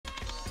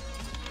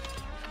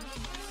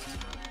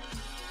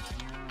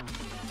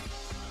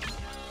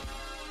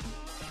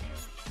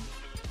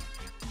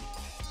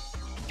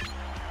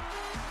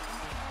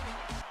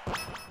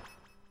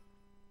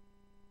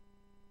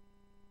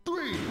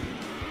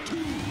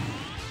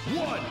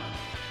1,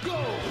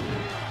 go!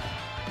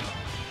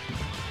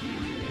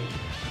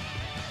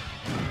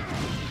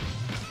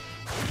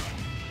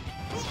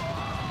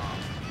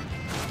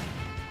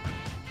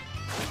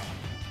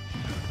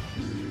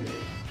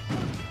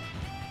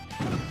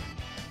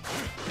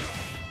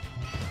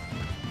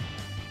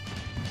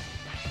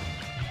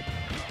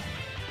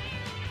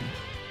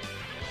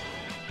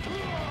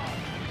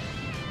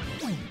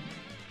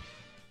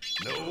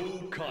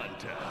 No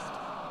contest.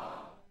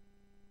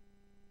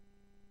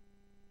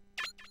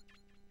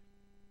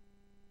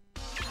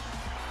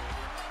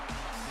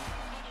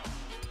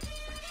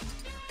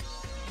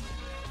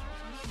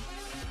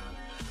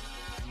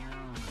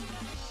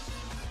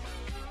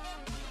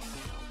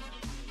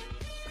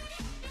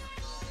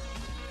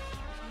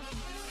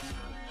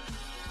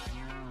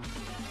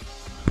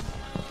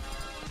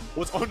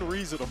 What's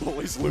unreasonable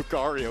is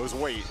Lucario's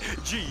weight.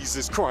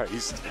 Jesus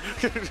Christ.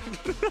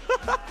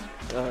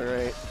 All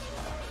right.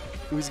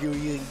 Who's going to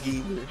get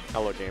gamer?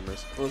 Hello,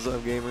 gamers. What's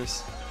up,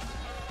 gamers?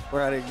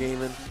 We're out here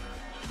gaming.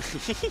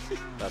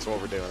 That's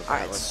what we're doing. All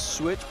right,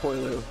 switch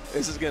Poilu.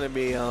 This is going to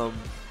be,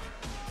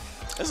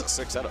 This is a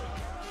sick setup.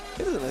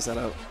 it is a nice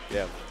setup.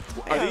 Yeah.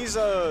 Are these,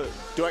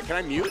 can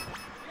I mute?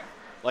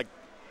 Like,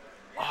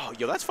 oh,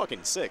 yo, that's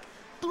fucking sick.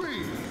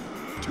 3,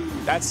 2,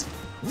 That's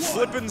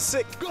flippin'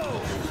 sick. go!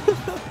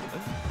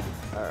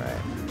 All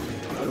right.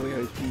 What do we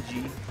got?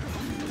 PG.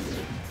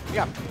 You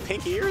got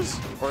pink ears?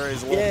 Or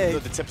is Yeah.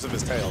 the tips of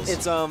his tails?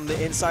 It's the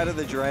inside of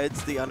the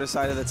dreads, the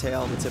underside of the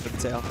tail, and the tip of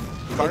the tail.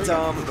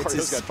 Lucario It's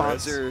his got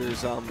dreads.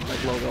 sponsor's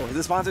like logo.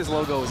 The sponsor's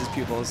logo is his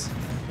pupils.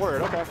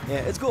 Word, okay. Yeah,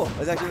 it's cool.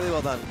 It's actually really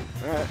well done.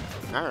 All right.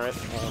 All right.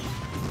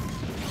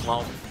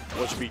 Well,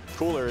 what should be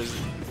cooler is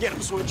get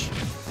him switch.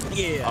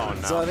 Yeah. Oh,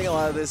 no. So I think a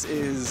lot of this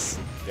is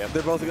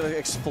they're both going to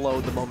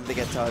explode the moment they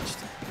get touched.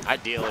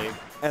 Ideally.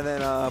 And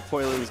then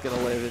Poilu is going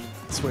to live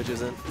and Switch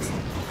isn't.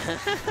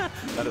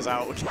 That is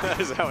how it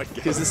goes.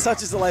 Because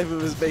such is the life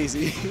of his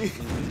Basie.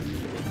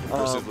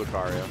 Versus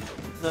Lucario.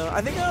 No,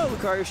 I think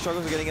Lucario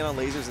struggles with getting in on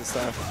lasers and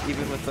stuff,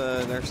 even with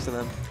nerfs to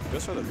them.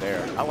 Just for the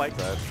dare. I like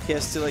that. He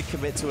has to like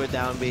commit to a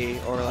down B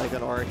or like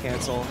an aura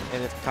cancel,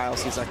 and if Kyle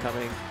sees that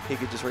coming, he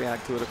could just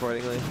react to it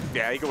accordingly.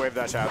 Yeah, he can wave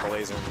that shot at the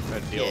laser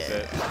and deal with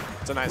it.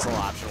 It's a nice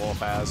little option, Wolf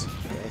has.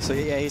 Okay, so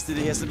yeah, he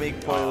has to make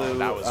Poilu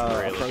that was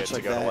really approach good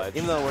like to go to that, ledge.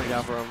 even though it worked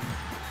out for him.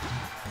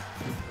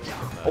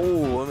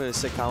 Oh, I'm gonna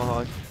sick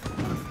tomahawk.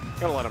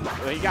 Gotta let him.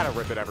 You gotta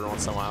rip it every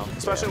once in a while,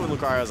 especially when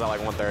Lucario's at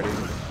like 130.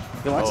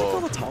 Yo, why'd you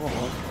call it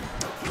tomahawk?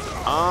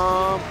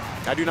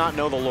 I do not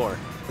know the lore.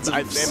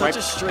 Such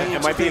a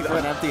strange thing for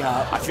an empty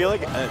hop. I feel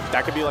like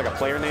that could be like a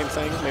player name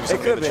thing. Maybe It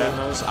something could in the be. chat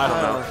knows. I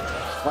don't know.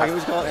 Why can we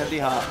just call it empty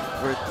hop,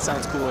 where it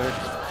sounds cooler?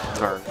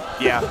 Or,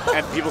 yeah,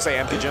 and people say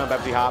empty jump,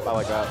 empty hop. I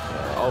like that.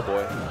 Oh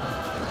boy,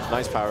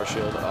 nice power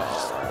shield.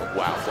 Oh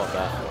wow, love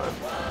that.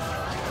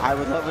 I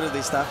would love it if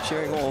they stopped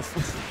cheering Wolf.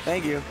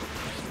 Thank you.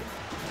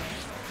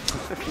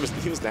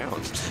 he was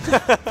down.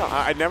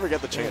 I never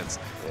get the chance.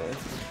 Yeah.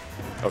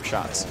 Oh,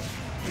 shots.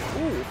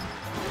 Ooh.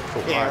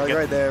 Cool. Yeah, like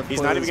right there.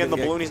 He's not even getting the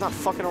balloon. He's not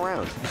fucking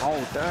around.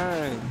 Oh,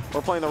 dang.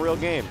 We're playing the real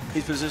game.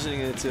 He's positioning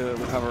it to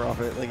recover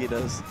off it like he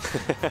does.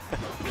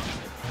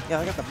 Yeah,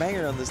 I got the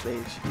banger on this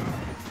stage.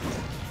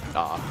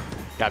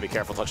 Gotta be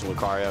careful touching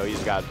Lucario.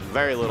 He's got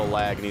very little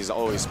lag, and he's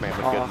always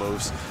spamming good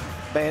moves.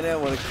 Bayonet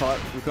would have caught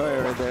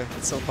Lucario right there.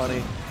 It's so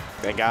funny.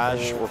 Thank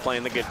gosh, we're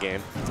playing the good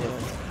game. Yeah.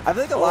 I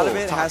feel like a lot of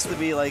it has to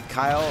be like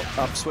Kyle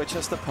up switch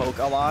has to poke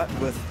a lot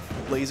with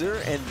laser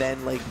and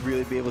then like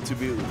really be able to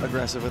be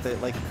aggressive with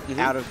it, like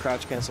out of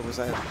crouch cancel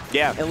percent.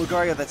 Yeah. And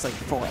Lucario, that's like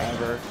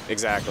forever.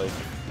 Exactly.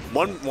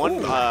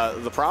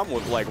 The problem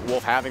with like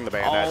Wolf having the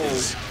bayonet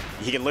is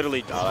he can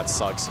literally. Oh, that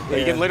sucks. Yeah.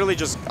 He can literally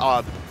just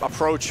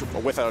approach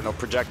with a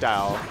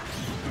projectile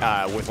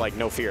with like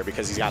no fear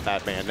because he's got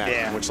that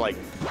bayonet, which like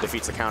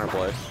defeats the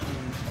counterplay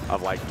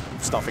of like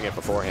stuffing it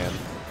beforehand.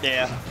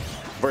 Yeah.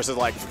 Versus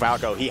like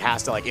Falco, he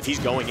has to like if he's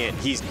going in,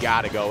 he's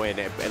got to go in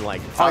and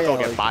like Falco will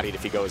get bodied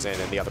if he goes in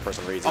and the other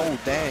person reads it. Oh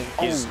dang!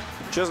 He's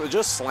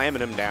just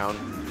slamming him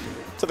down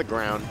to the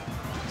ground.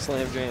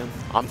 Slam jam.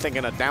 I'm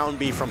thinking a down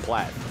B from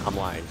Plat. I'm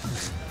lying.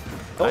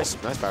 Nice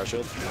power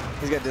shield.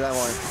 He's got to do that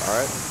more. All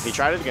right, he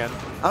tried it again.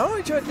 I don't know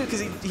what he tried to do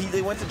because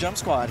they went to jump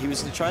squad. He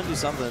was trying to do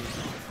something.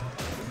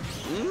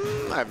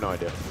 I have no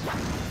idea.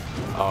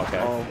 Oh, okay.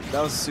 Oh,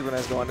 that was super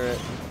nice go under it.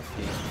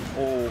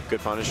 Oh, good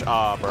punish.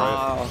 Ah,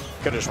 bro.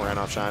 Could have just ran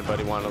off Shine, but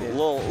he wanted a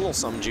little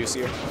something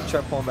juicier.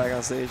 Try pulling back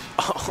on stage.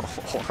 Oh,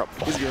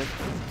 horrible. He's good.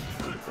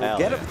 We'll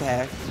get him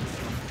back.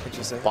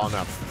 Interesting. Ball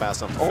enough,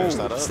 fast enough to finish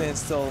that up. Stand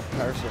still,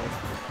 power shield.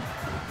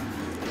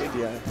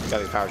 Yeah. Got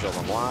these power shields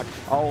on block.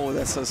 Oh,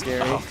 that's so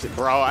scary. Oh,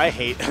 bro, I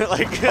hate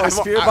like.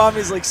 Spirit Bomb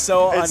is like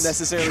so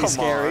unnecessarily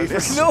scary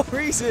for no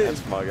reason.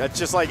 That's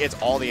just like it's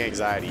all the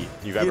anxiety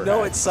you've ever had. You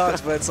know it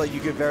sucks, but it's like you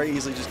could very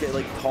easily just get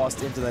like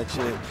tossed into that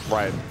shit.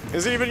 Right.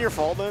 Is it even your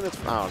fault then?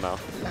 I don't know.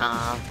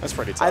 Nah. That's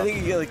pretty tough. I think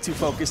you get like too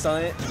focused on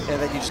it,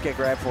 and then you just get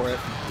grabbed for it.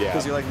 Yeah.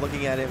 Because you're like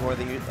looking at it more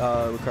than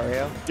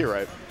Lucario. You're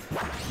right.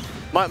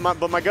 But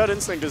my gut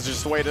instinct is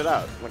just to wait it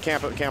out.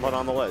 Camp it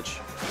on the ledge.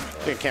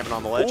 Camping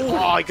on the ledge. Ooh.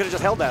 Oh, he could have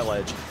just held that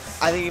ledge.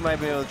 I think he might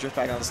be able to drift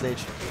back on the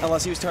stage.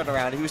 Unless he was turned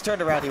around. If he was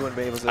turned around, he wouldn't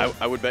be able to.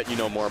 I would bet you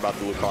know more about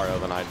the Lucario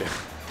than I do.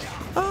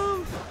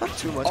 Not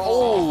too much.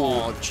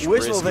 Oh,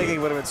 wishful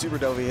thinking would have been super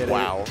dope if he hit it.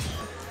 Wow.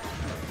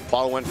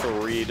 Poilu went for a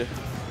read.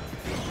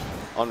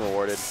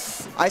 Unrewarded.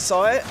 I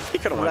saw it. He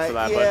could have went for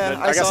that, yeah, but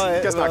I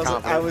guess not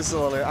confident.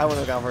 I wouldn't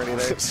have gone for it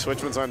either.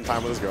 Switchman's on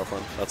time with his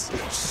girlfriend.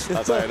 That's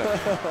how I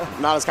know.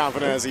 Not as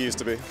confident as he used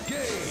to be.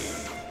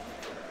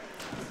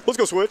 Let's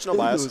go Switch. No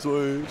bias.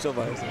 No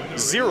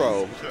bias.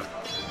 Zero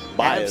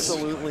bias.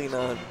 Absolutely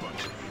none.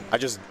 I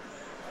just...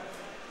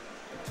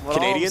 What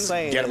Canadians,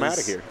 get him out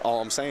of here.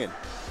 All I'm saying.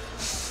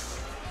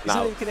 He's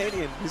not even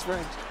Canadian. He's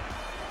French.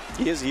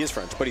 He is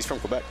French, but he's from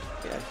Quebec.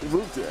 Yeah, he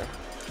moved there.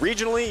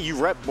 Regionally, you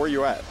rep where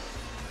you're at.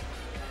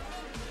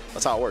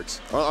 That's how it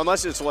works.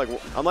 Unless it's like,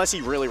 unless he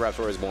really reps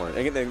where he's born.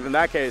 In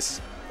that case,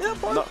 yeah,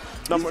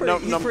 number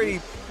pretty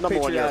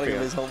one European.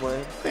 of his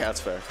homeland. Yeah, that's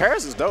fair.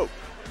 Paris is dope.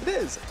 It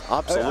is.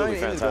 Absolutely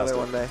fantastic.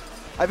 One day.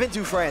 I've been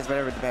to France, but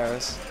never to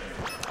Paris.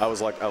 I've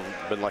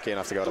been lucky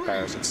enough to go to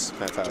Paris. It's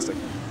fantastic.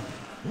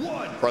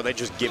 Or are they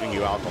just giving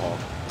you alcohol?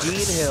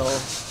 Geen Hill.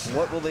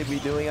 What will they be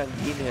doing on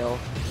Geen Hill?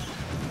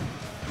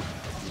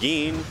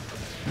 Geen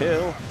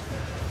Hill.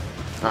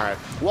 All right.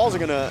 Walls are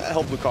going to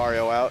help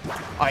Lucario out.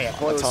 Oh, yeah.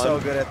 Poilu was so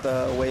good at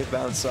the wave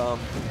bounce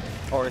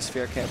or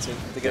sphere canceling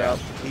to get up.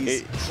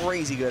 He's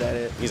crazy good at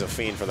it. He's a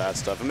fiend for that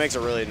stuff. It makes it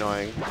really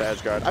annoying, the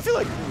edge guard. I feel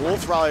like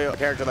Wolf's probably a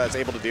character that's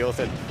able to deal with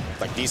it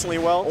like decently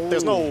well. Ooh.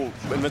 There's no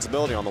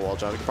invincibility on the wall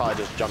jump. He can probably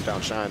just jump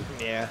down shine.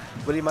 Yeah.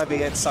 But he might be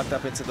getting sucked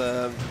up into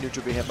the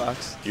neutral B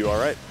hitbox. You all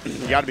right?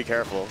 You got to be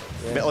careful.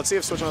 Yeah. Let's see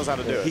if Switch knows how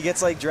to do it. He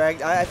gets like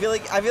dragged. I feel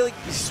like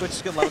Switch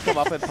is gonna let him come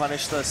up and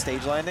punish the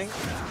stage landing.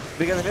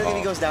 Because I feel like if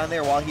he goes down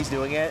there while he's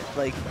doing it,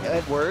 like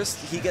at worst,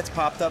 he gets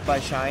popped up by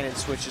Shine and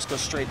Switch just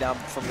goes straight down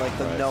from like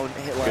the known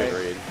hit line. Good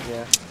read.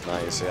 Yeah.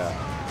 Nice,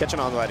 yeah. Catching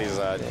on to that, he's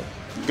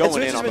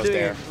going in almost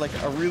there. Like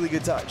a really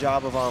good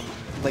job of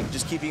like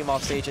just keeping him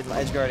off stage and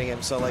edge guarding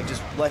him. So like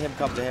just let him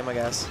come to him, I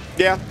guess.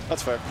 Yeah,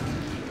 that's fair.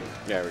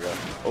 There we go.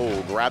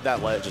 Oh, grab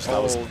that ledge.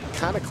 That was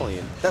kind of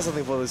clean. That's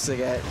something Poilu was sick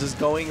at. Just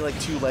going like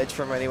 2 ledge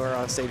from anywhere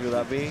on stage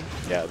without B.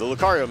 Yeah, the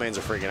Lucario mains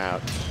are freaking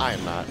out. I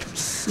am not.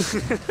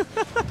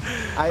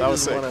 I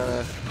just want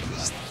to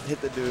just hit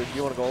the dude.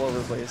 You want to go all over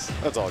the place.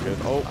 That's all good.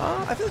 Oh.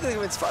 I feel like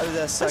it's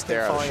the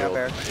second falling up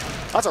air.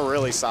 That's a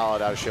really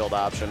solid out of shield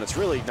option. It's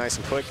really nice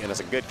and quick, and it's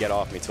a good get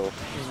off me tool.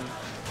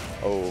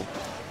 Oh.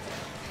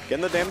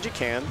 Getting the damage you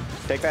can.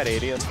 Take that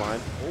 80, that's fine.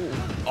 Ooh.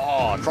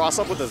 Oh, cross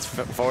up with his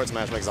forward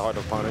smash makes it hard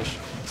to punish.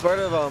 It's part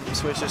of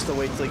Switch just to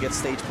wait until he gets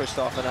stage pushed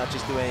off and not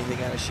just do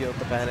anything out of shield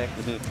to panic.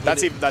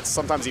 That's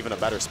sometimes even a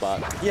better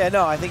spot. Yeah,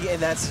 no, I think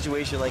in that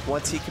situation, like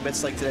once he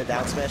commits like to the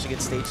down smash and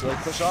gets stage leg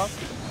push off.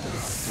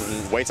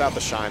 Waits out the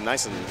shine,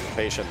 nice and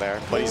patient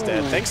there, but he's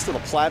dead. Thanks to the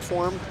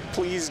platform,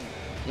 please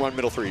run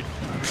middle 3.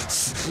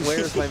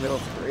 Where's my middle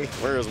 3?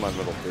 Where is my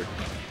middle 3?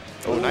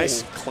 Oh,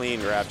 nice clean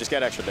grab. Just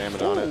get extra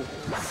damage on it.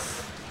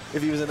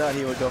 If he was a nut,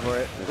 he would go for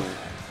it.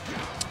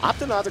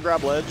 Opted not to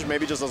grab ledge.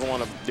 Maybe just doesn't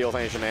want to deal with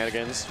any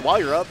shenanigans. While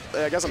you're up,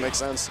 I guess it makes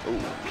sense. Ooh,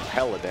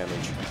 hella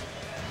damage.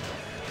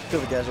 Feel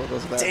the casual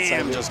goes back.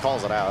 Damn, just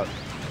calls it out.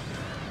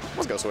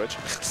 Let's go Switch.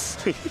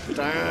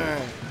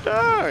 Dang.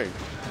 Dang.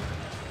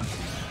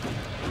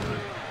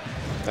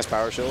 Nice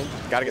power shield.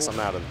 Gotta get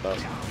something out of it though.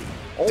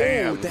 Oh,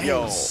 damn,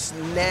 yo.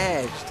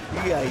 Snatched.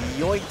 You got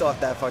yoinked off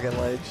that fucking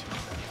ledge.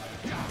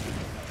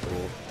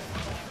 Cool.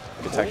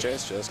 Good tech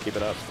chase, just keep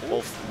it up.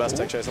 Wolf, best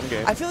tech chase in the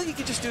game. I feel like you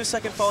could just do a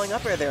second falling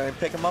up air there and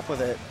pick him up with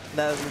it.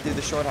 Now he's gonna do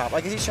the short hop.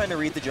 Like, is he trying to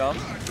read the jump?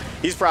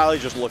 He's probably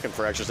just looking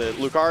for extras.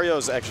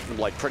 Lucario's extra,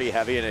 like pretty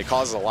heavy, and it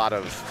causes a lot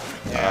of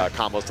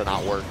combos to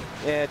not work.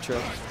 Yeah,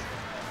 true.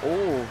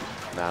 Oh.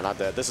 Nah, not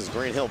that. This is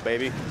Green Hill,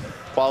 baby.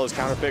 Poilu's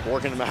counter pick,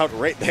 working him out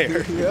right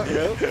there.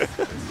 Yep.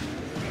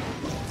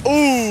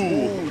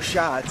 Ooh! Ooh,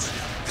 shots.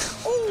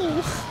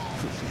 Ooh.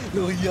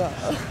 Oh, yeah.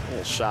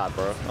 Little shot,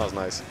 bro. That was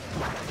nice.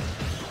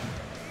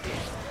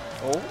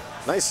 Oh.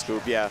 Nice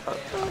scoop, yeah.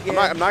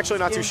 I'm actually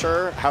not too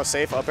sure how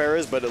safe up air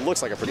is, but it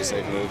looks like a pretty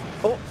safe move.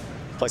 Oh.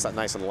 Place that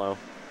nice and low.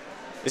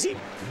 Is he?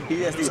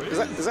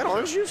 Is that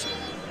orange juice?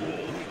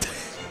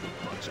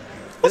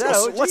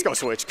 Let's go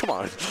Switch. Come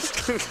on.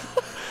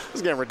 This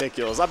is getting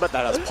ridiculous. I bet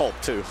that has pulp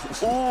too.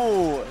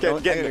 Ooh,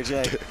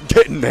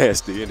 getting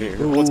nasty in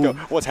here. Ooh.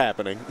 What's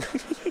happening?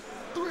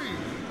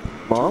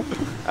 Mom?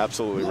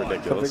 Absolutely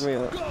ridiculous. Pick me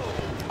up.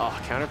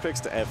 Oh, counter picks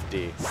to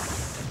FD.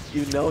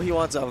 You know he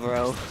wants up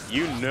throw.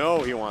 You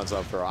know he wants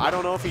up throw. I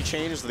don't know if he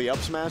changed the up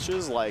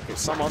smashes like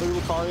some other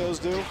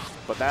Lucarios do,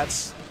 but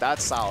that's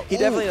solid. He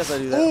definitely does not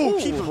do that. Ooh,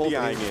 keep him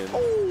behind in.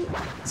 Ooh.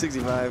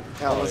 65.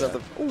 How was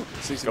that?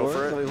 64? Go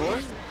for it.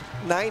 74?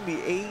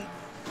 98.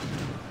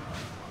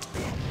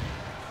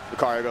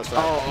 Lucario goes for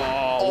that.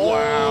 Oh,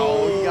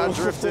 wow. He got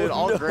drifted.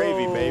 All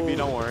gravy, baby.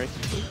 Don't worry.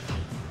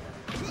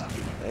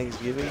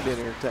 Thanksgiving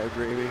dinner type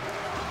gravy.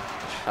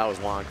 That was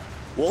wonk.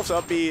 Wolf's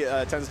up B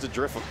tends to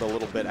drift a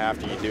little bit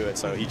after you do it,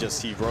 so he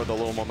rode the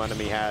little momentum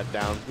he had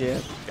down. Yeah.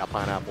 Got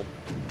pineapple.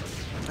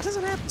 That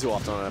doesn't happen too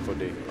often on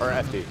FOD or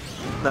FD.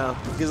 No,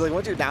 because like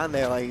once you're down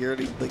there, like you're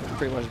already like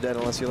pretty much dead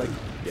unless you're like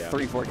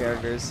 3-4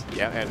 characters.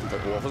 Yeah, and the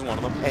Wolf is one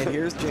of them. And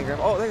here's Jingram.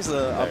 Oh, there's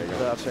the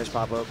up smash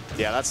pop up.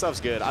 Yeah, that stuff's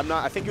good.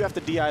 I think you have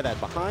to DI that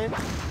behind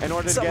in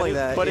order to Something get like it.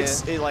 that, But yeah.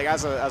 it's like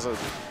as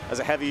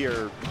a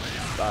heavier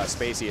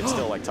spacey, it's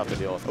still like tough to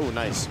deal with. Oh,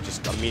 nice!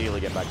 Just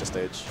immediately get back to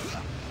stage.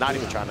 Not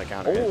even trying to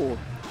counter it. Oh.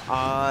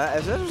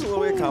 As that was a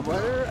little bit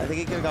complicated, I think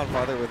he could have gone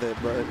farther with it,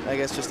 but I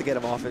guess just to get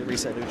him off and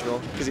reset neutral,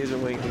 because he's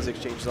been winning these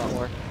exchanges a lot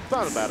more. It's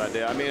not a bad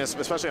idea. I mean,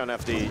 especially on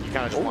FD, you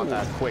kind of just want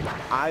that quick.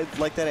 I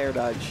like that air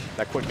dodge.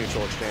 That quick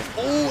neutral exchange.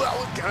 Oh, that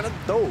was kind of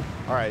dope.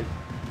 All right.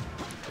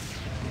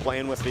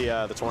 Playing with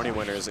the tourney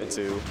winners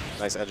into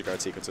nice edge guard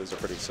sequences are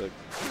pretty sick.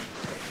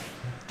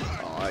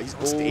 Oh, he's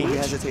on stage. He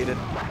hesitated.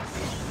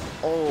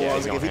 Oh, Yeah, I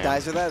was like, if he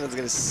dies for that, that's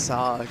going to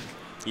suck.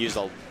 He used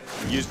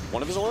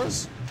one of his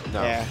auras?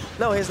 No. Yeah.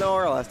 No, he has no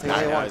aura left.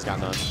 Nah, he's got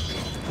none.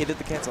 He did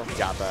the cancel.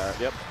 Got that.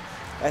 Yep.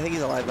 I think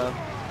he's alive, though.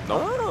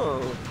 Nope.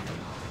 Oh.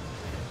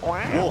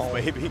 Wow. Wolf,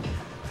 baby.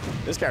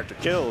 This character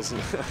kills.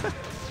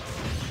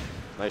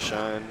 Nice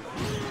shine.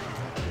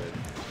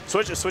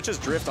 Switch's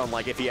drift on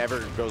like if he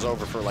ever goes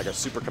over for like a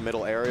super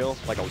committal aerial,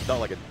 like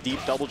a deep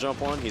double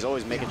jump one, he's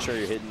always making sure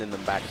you're hitting in the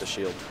back of the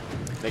shield.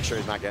 Make sure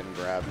he's not getting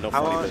grabbed. No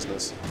funny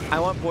business. I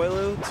want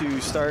Poilu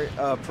to start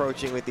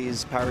approaching with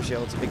these power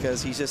shields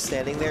because he's just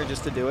standing there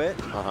just to do it.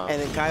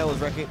 And then Kyle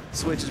is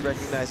Switch is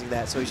recognizing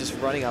that, so he's just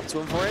running up to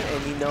him for it,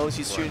 and he knows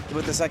he's shooting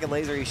with the second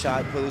laser he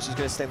shot. Poilu's just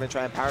going to stand there and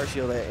try and power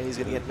shield it, and he's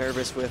going to get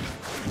nervous with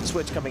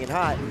Switch coming in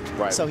hot.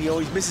 Right. So he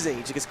always misses it.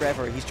 He just gets grabbed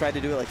for it. He's tried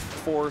to do it like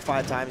 4 or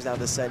 5 times now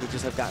this set. He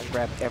just have gotten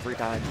grabbed every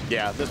time.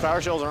 Yeah, those power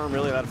shields aren't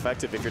really that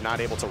effective if you're not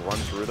able to run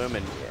through them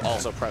and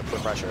also put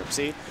pressure.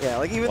 See? Yeah,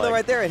 like even though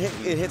right there it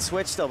hit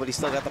Switch still, but he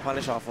still got the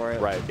punish off for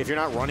it. Right. If you're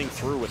not running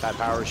through with that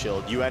power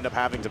shield, you end up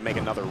having to make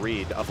another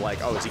read of like,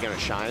 oh, is he going to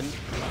shine?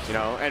 You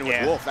know? And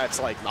with Wolf, that's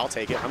like, I'll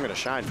take it. I'm going to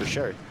shine for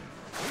sure.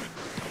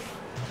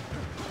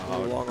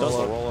 Does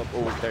the roll up?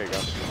 Oh, there you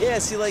go. Yeah,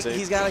 see, like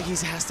he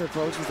has to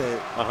approach with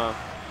it.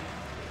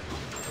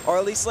 Or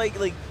at least like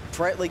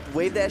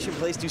wave dash in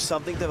place, do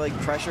something to like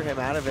pressure him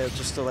out of it,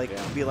 just to like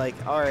be like,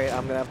 all right,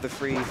 I'm gonna have the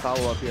free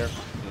follow up here.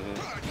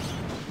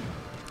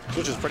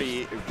 Which is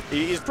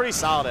he's pretty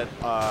solid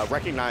at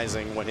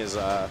recognizing when his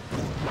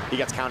he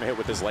gets counter hit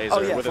with his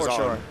laser with his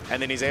arm,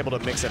 and then he's able to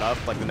mix it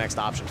up like the next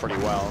option pretty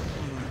well.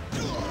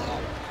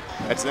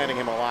 It's netting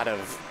him a lot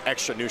of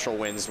extra neutral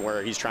wins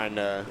where he's trying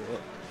to.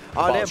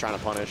 Trying to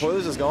punish.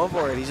 Poilu's just going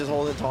for it. He's just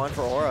holding taunt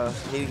for aura.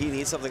 He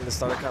needs something to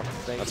start a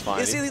thing. That's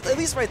fine. You see, at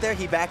least right there,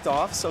 he backed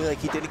off, so like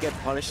he didn't get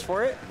punished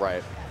for it.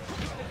 Right.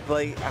 But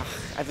like,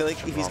 I feel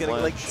like if he's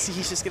gonna see,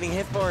 he's just getting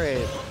hit for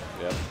it.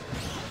 Yep.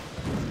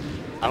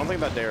 I don't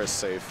think that dare is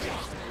safe.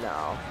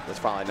 No. That's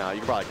probably not.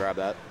 You can probably grab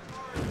that.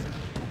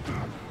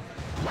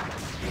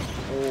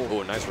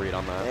 Oh, nice read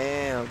on that.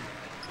 Damn.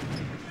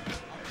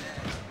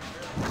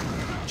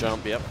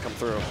 Jump. Yep. Come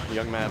through.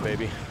 Young Mad,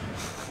 baby.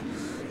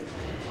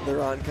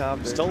 They're on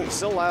comp.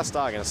 Still last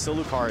stock, and it's still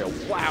Lucario.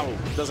 Wow,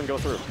 doesn't go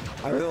through.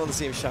 I really want to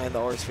see him shine the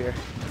aura sphere.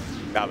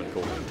 That would be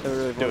cool. That would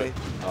really do it.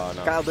 Oh,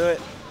 no. Kyle, do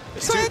it.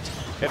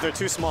 If they're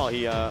too small,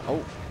 he.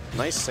 Oh,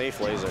 nice safe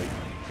laser.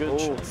 Good.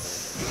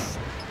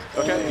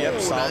 Okay.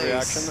 Yep. Solid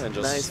reaction and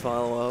just nice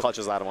follow up.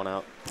 Clutches that one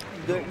out.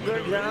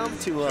 Good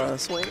round to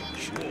swing.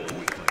 You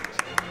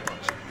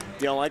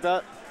don't like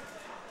that?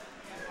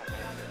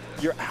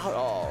 You're out.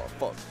 Oh,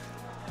 fuck.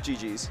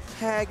 GG's.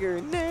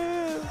 Haggard,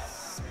 no.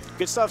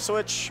 Good stuff,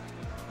 Switch.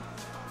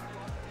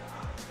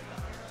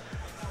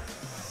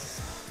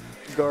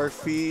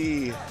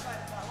 Garfy.